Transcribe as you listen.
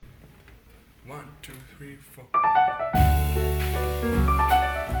One, two, three, four.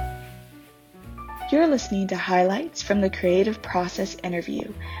 You're listening to highlights from the Creative Process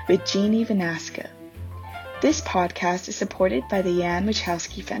interview with Jeannie Vanasco. This podcast is supported by the Jan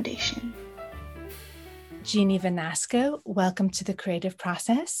Michalski Foundation. Jeannie Vanasco, welcome to the Creative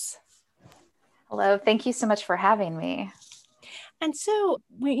Process. Hello, thank you so much for having me. And so,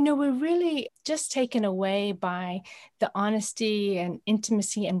 we're really just taken away by the honesty and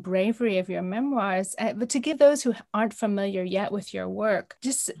intimacy and bravery of your memoirs. But to give those who aren't familiar yet with your work,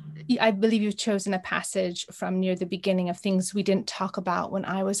 I believe you've chosen a passage from near the beginning of Things We Didn't Talk About When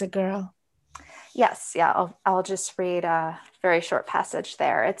I Was a Girl. Yes, I'll just read a very short passage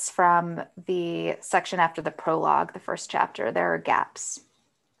there. It's from the section after the prologue, the first chapter. There are gaps.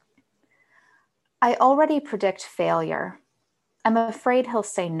 I already predict failure. I'm afraid he'll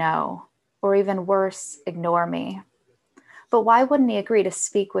say no, or even worse, ignore me. But why wouldn't he agree to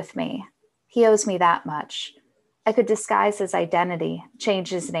speak with me? He owes me that much. I could disguise his identity, change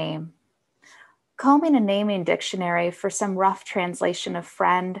his name. Combing a naming dictionary for some rough translation of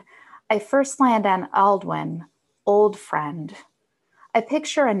friend, I first land on Aldwin, old friend. I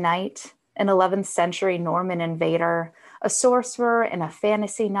picture a knight, an 11th century Norman invader, a sorcerer in a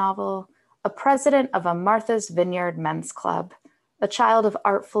fantasy novel, a president of a Martha's Vineyard men's club, a child of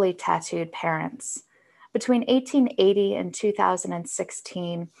artfully tattooed parents. Between 1880 and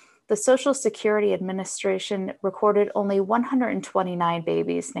 2016, the Social Security Administration recorded only 129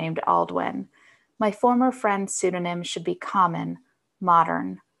 babies named Aldwin. My former friend's pseudonym should be common,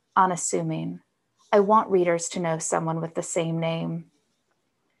 modern, unassuming. I want readers to know someone with the same name.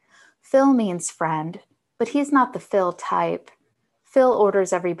 Phil means friend, but he's not the Phil type. Phil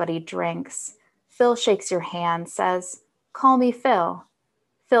orders everybody drinks. Phil shakes your hand, says, "Call me Phil."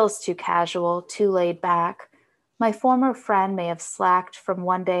 Phil's too casual, too laid back. My former friend may have slacked from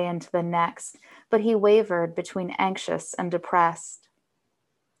one day into the next, but he wavered between anxious and depressed.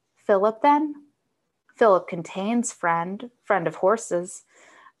 Philip, then? Philip contains friend of horses,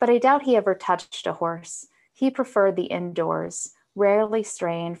 but I doubt he ever touched a horse. He preferred the indoors, rarely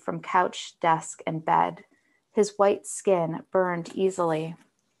straying from couch, desk, and bed. His white skin burned easily.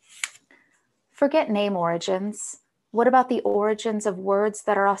 Forget name origins. What about the origins of words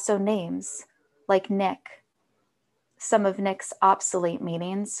that are also names, like Nick? Some of Nick's obsolete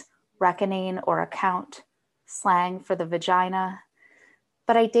meanings, reckoning or account, slang for the vagina.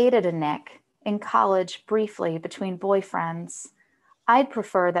 But I dated a Nick, in college briefly between boyfriends. I'd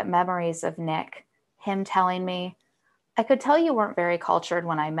prefer that memories of Nick, him telling me, "I could tell you weren't very cultured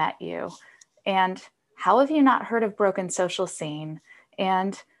when I met you," and "How have you not heard of Broken Social Scene?"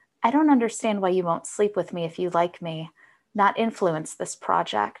 and "I don't understand why you won't sleep with me if you like me," not influence this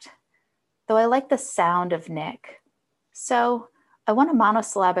project. Though I like the sound of Nick. So I want a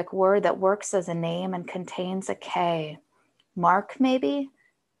monosyllabic word that works as a name and contains a K. Mark, maybe?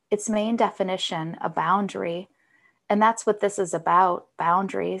 Its main definition, a boundary. And that's what this is about,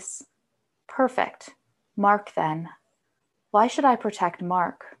 boundaries. Perfect. Mark, then. Why should I protect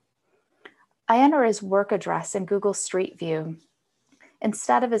Mark? I enter his work address in Google Street View.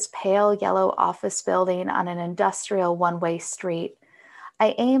 Instead of his pale yellow office building on an industrial one-way street,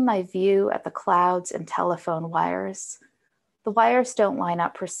 I aim my view at the clouds and telephone wires. The wires don't line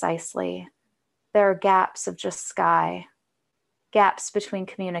up precisely. There are gaps of just sky, gaps between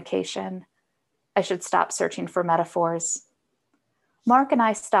communication. I should stop searching for metaphors. Mark and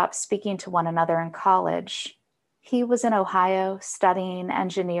I stopped speaking to one another in college. He was in Ohio studying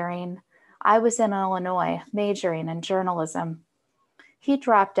engineering. I was in Illinois majoring in journalism. He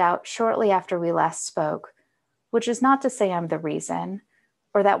dropped out shortly after we last spoke, which is not to say I'm the reason,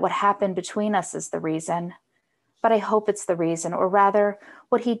 or that what happened between us is the reason, but I hope it's the reason, or rather,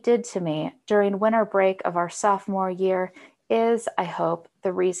 what he did to me during winter break of our sophomore year is, I hope,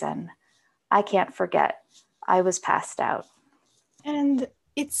 the reason. I can't forget. I was passed out. And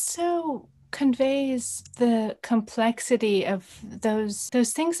it so conveys the complexity of those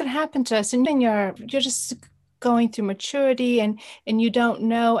things that happen to us, and you're just going through maturity and you don't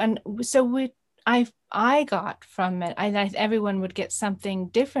know. And so I got from it, I everyone would get something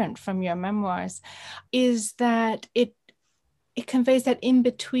different from your memoirs, is that it conveys that in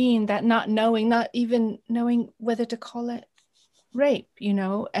between, that not knowing, not even knowing whether to call it rape,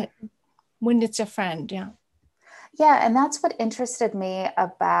 when it's a friend. Yeah, and that's what interested me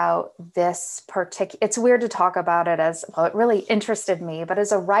about this it's weird to talk about it as, well, it really interested me, but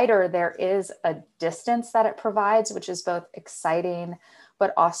as a writer, there is a distance that it provides, which is both exciting,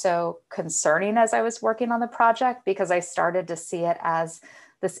 but also concerning as I was working on the project, because I started to see it as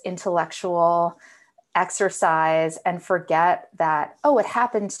this intellectual exercise and forget that, oh, it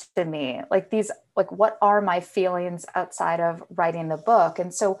happened to me. What are my feelings outside of writing the book?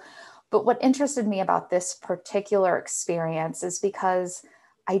 And so, but what interested me about this particular experience is because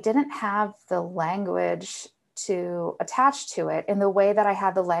I didn't have the language to attach to it in the way that I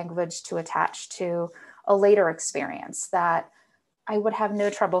had the language to attach to a later experience that I would have no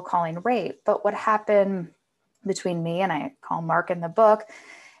trouble calling rape. But what happened between me, and I call Mark in the book,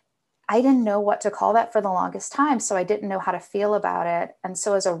 I didn't know what to call that for the longest time. So I didn't know how to feel about it. And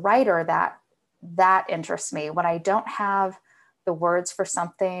so as a writer, that interests me. When I don't have the words for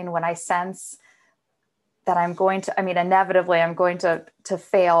something, when I sense that inevitably I'm going to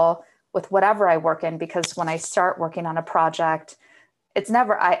fail with whatever I work in, because when I start working on a project, it's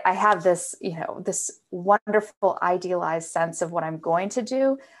never, I have this, this wonderful idealized sense of what I'm going to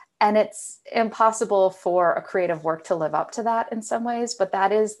do. And it's impossible for a creative work to live up to that in some ways, but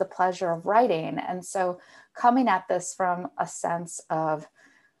that is the pleasure of writing. And so coming at this from a sense of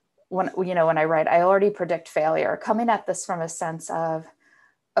when I write, I already predict failure. Coming at this from a sense of,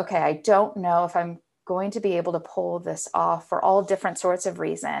 okay, I don't know if I'm going to be able to pull this off for all different sorts of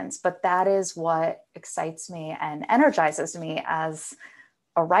reasons, but that is what excites me and energizes me as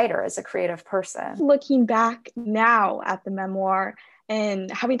a writer, as a creative person. Looking back now at the memoir and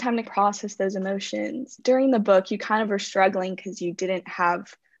having time to process those emotions, during the book, you kind of were struggling because you didn't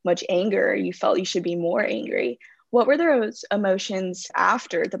have much anger. You felt you should be more angry. What were those emotions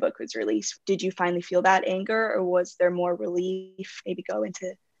after the book was released? Did you finally feel that anger, or was there more relief? Maybe go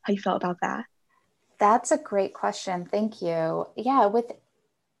into how you felt about that. That's a great question. Thank you. Yeah,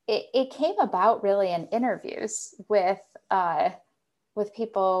 it came about really in interviews with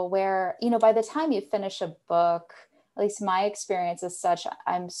people where, by the time you finish a book, at least my experience is such,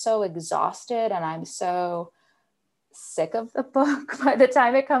 I'm so exhausted and I'm so sick of the book by the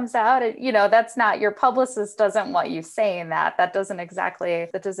time it comes out. That's not, your publicist doesn't want you saying that. That doesn't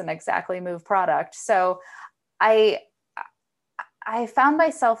exactly move product. So I found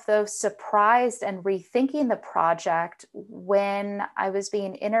myself, though, surprised and rethinking the project when I was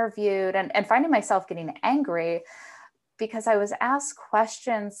being interviewed and finding myself getting angry because I was asked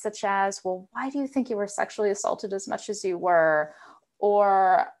questions such as, well, why do you think you were sexually assaulted as much as you were?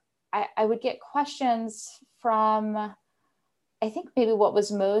 Or I would get questions from, I think maybe what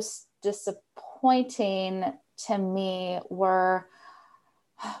was most disappointing to me were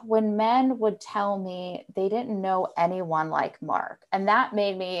when men would tell me they didn't know anyone like Mark. And that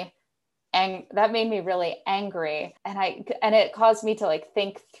made me really angry. And it caused me to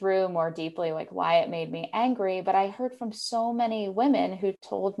think through more deeply, why it made me angry. But I heard from so many women who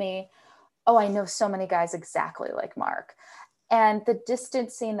told me, oh, I know so many guys exactly like Mark. And the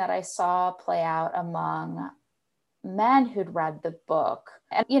distancing that I saw play out among men who'd read the book,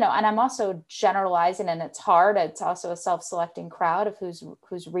 and I'm also generalizing, and it's hard. It's also a self-selecting crowd of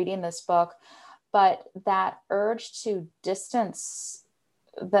who's reading this book, but that urge to distance,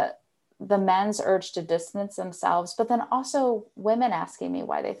 the men's urge to distance themselves, but then also women asking me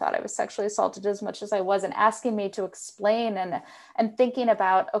why they thought I was sexually assaulted as much as I was, and asking me to explain, and thinking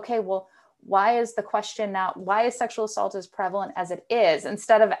about, okay, well, why is the question now, why is sexual assault as prevalent as it is?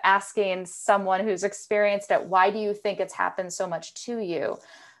 Instead of asking someone who's experienced it, why do you think it's happened so much to you?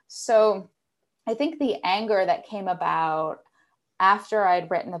 So I think the anger that came about after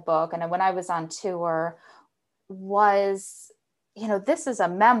I'd written the book and when I was on tour was, this is a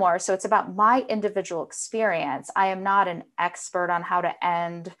memoir, so it's about my individual experience. I am not an expert on how to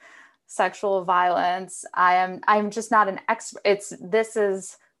end sexual violence. I'm just not an expert. This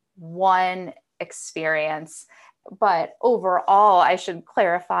is one experience, but overall, I should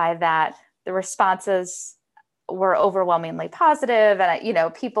clarify that the responses were overwhelmingly positive,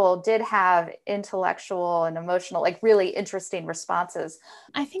 and people did have intellectual and emotional, really interesting responses.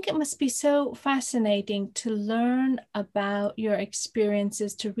 I think it must be so fascinating to learn about your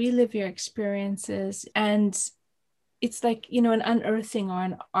experiences, to relive your experiences, and it's like, an unearthing or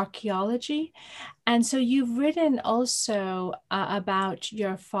an archaeology. And so you've written also about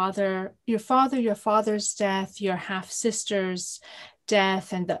your father's death, your half-sister's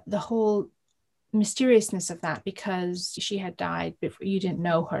death, and the whole mysteriousness of that, because she had died before, you didn't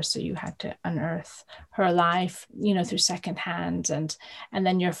know her, so you had to unearth her life, through secondhand, and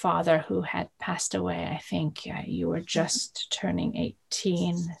then your father, who had passed away, I think you were just turning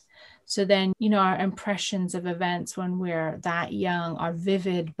 18. So then, our impressions of events when we're that young are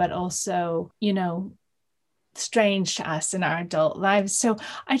vivid, but also, strange to us in our adult lives. So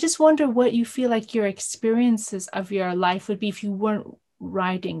I just wonder what you feel like your experiences of your life would be if you weren't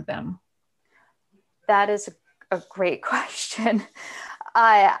writing them. That is a great question.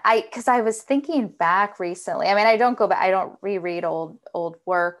 Because I was thinking back recently. I mean, I don't go back, I don't reread old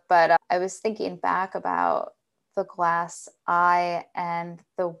work, but I was thinking back about the glass eye and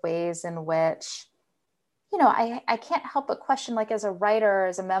the ways in which, I can't help but question, like as a writer,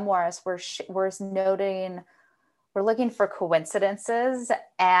 as a memoirist, we're looking for coincidences,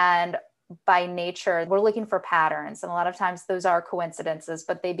 and by nature, we're looking for patterns. And a lot of times those are coincidences,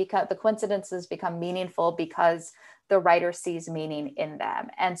 but the coincidences become meaningful because the writer sees meaning in them.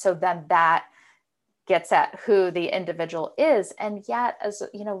 And so then that gets at who the individual is. And yet, as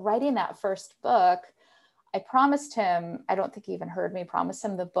writing that first book, I promised him, I don't think he even heard me promise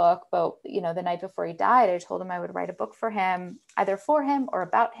him the book, but the night before he died, I told him I would write a book for him, either for him or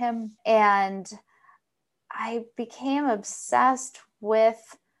about him. And I became obsessed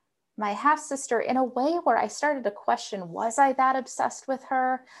with my half-sister in a way where I started to question, was I that obsessed with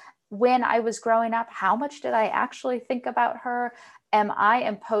her when I was growing up? How much did I actually think about her? Am I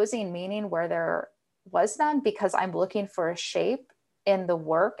imposing meaning where there was none because I'm looking for a shape in the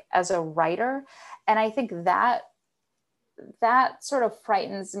work as a writer? And I think that sort of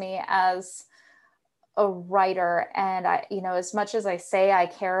frightens me as a writer. And I, as much as I say I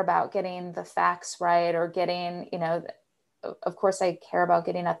care about getting the facts right, or getting, of course I care about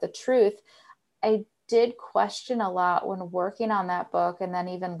getting at the truth, I did question a lot when working on that book. And then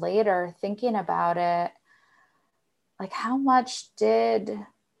even later thinking about it, like how much did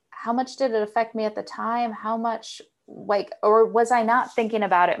it affect me at the time? How much, or was I not thinking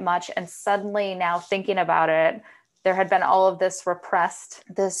about it much? And suddenly now thinking about it, there had been all of this repressed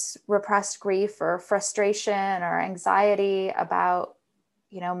grief or frustration or anxiety about,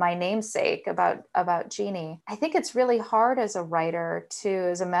 my namesake, about Jeannie. I think it's really hard as a writer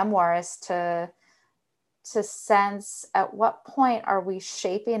as a memoirist to sense at what point are we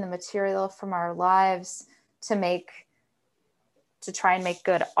shaping the material from our lives to try and make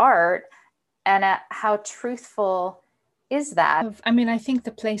good art, and how truthful is that? I mean, I think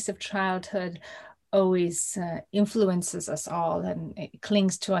the place of childhood always influences us all, and it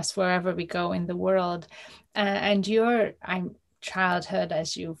clings to us wherever we go in the world. And your childhood,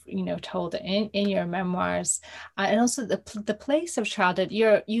 as you've told in your memoirs, and also the place of childhood.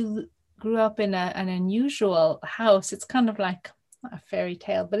 You grew up in an unusual house. It's kind of like not a fairy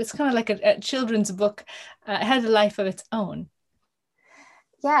tale, but it's kind of like a children's book. It had a life of its own.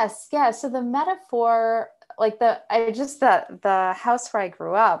 Yes, yeah. So the metaphor, like the house where I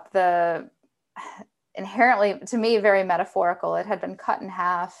grew up, the inherently, to me, very metaphorical. It had been cut in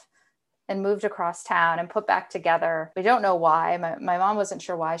half and moved across town and put back together. We don't know why. My mom wasn't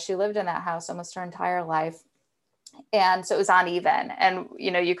sure why. She lived in that house almost her entire life. And so it was uneven, and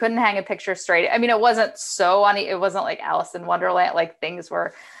you couldn't hang a picture straight. I mean, it wasn't so uneven. It wasn't like Alice in Wonderland, like things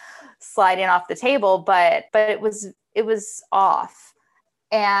were sliding off the table, but it was off.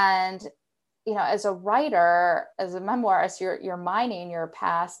 And as a writer, as a memoirist, you're mining your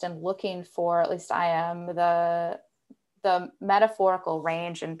past and looking for, at least I am, the metaphorical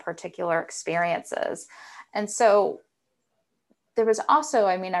range in particular experiences. And so there was also,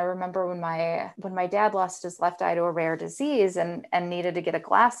 I mean, I remember when my dad lost his left eye to a rare disease and needed to get a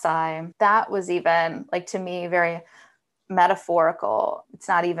glass eye, that was even, like, to me, very metaphorical. It's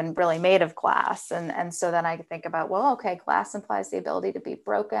not even really made of glass. And so then I think about, well, okay, glass implies the ability to be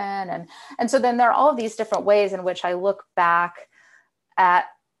broken. And so then there are all of these different ways in which I look back at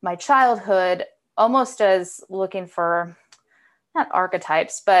my childhood, almost as looking for, not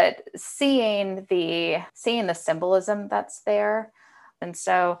archetypes, but seeing the symbolism that's there. And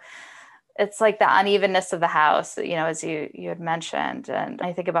so it's like the unevenness of the house, as you had mentioned. And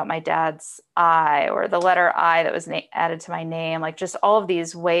I think about my dad's I, or the letter I that was added to my name, like just all of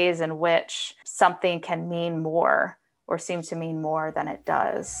these ways in which something can mean more, or seem to mean more than it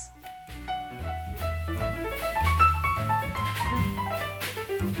does.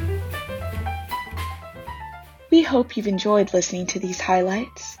 We hope you've enjoyed listening to these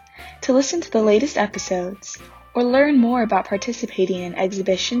highlights. To listen to the latest episodes, or learn more about participating in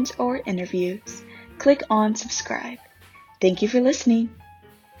exhibitions or interviews, click on subscribe. Thank you for listening.